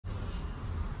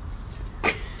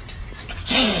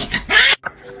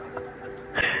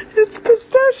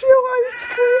pistachio ice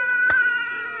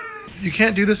cream. You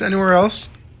can't do this anywhere else?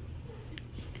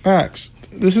 Max,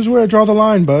 this is where I draw the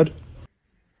line, bud.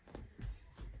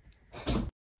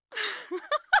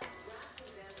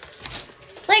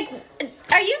 Like,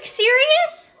 are you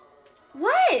serious?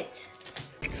 What?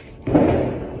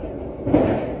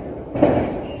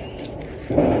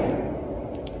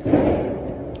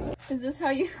 Is this how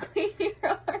you clean your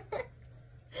arms?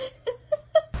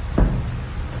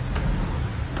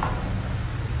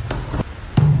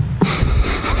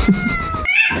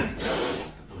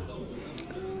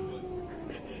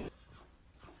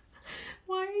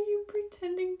 Why are you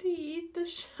pretending to eat the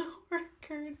shower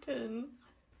curtain?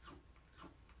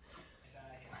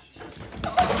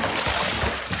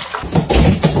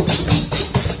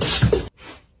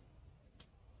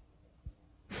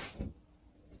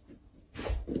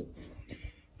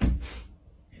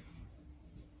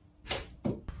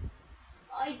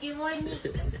 Ay, qué bonito.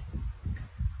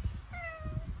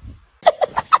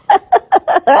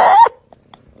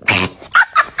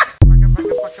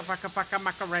 Paka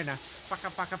Macarena.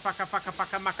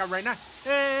 Paka Macarena.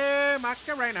 Hey,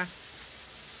 Macarena.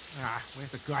 Ah,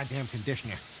 where's the goddamn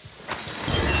conditioner?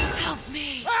 Help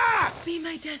me! Ah! Be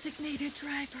my designated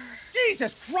driver.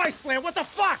 Jesus Christ, Blair, what the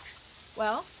fuck?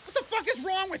 Well, What the fuck is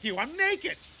wrong with you? I'm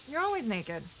naked. you're always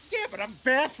naked. Yeah, but I'm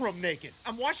bathroom naked.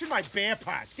 I'm washing my bare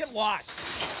parts. Get lost.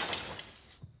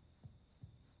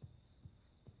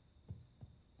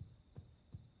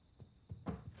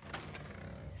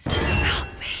 Help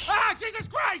me! Ah, Jesus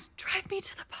Christ! Drive me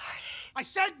to the party. I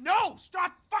said no!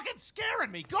 Stop fucking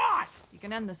scaring me! God! You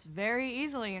can end this very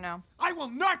easily, you know. I will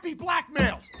not be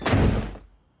blackmailed!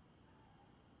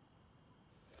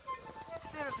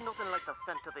 There's nothing like the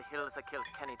scent of the hills of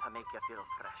Kilkenny to make you feel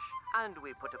fresh. And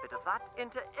we put a bit of that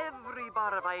into every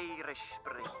bar of Irish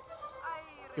Spring.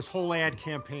 This whole ad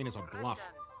campaign is a bluff.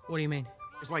 What do you mean?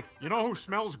 It's like, you know who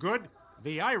smells good?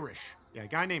 The Irish. Yeah, a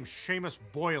guy named Seamus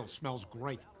Boyle smells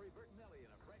great.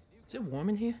 Is it warm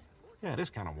in here? Yeah, it is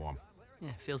kind of warm.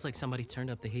 Yeah, feels like somebody turned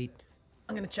up the heat.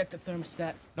 I'm gonna check the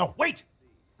thermostat. No, wait!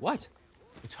 What?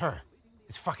 It's her.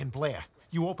 It's fucking Blair.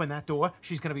 You open that door,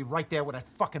 she's gonna be right there with that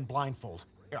fucking blindfold.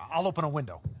 Here, I'll open a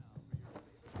window.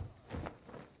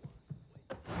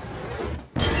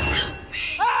 Help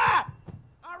me! Ah!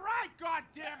 All right,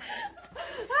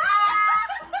 goddammit!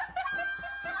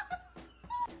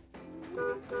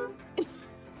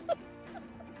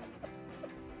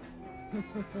 Look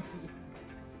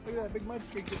at that big mud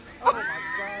streak. Oh my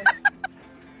god.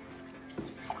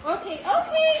 Okay,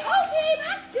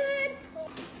 that's good.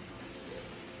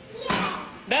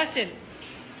 باسل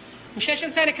مش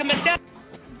عشان ثاني كملتها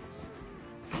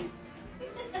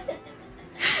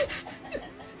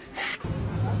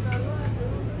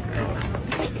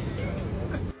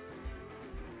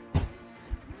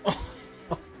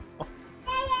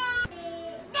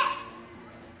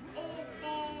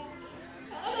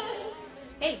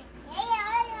Hey,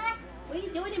 what are you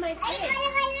doing in my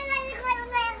face?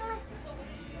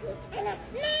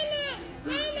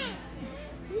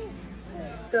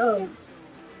 Go.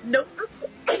 Nope.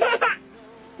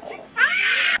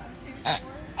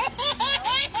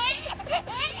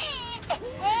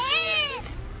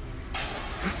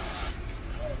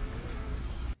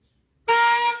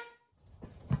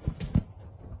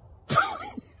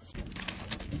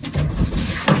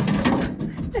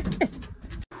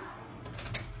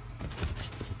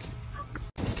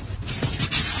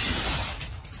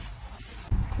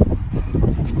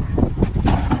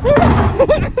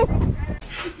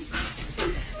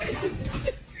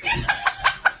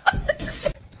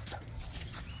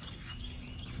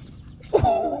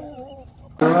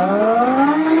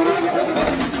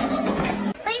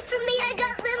 Wait for me, I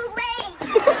got little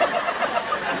legs.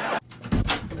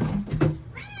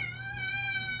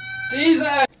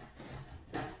 Jesus!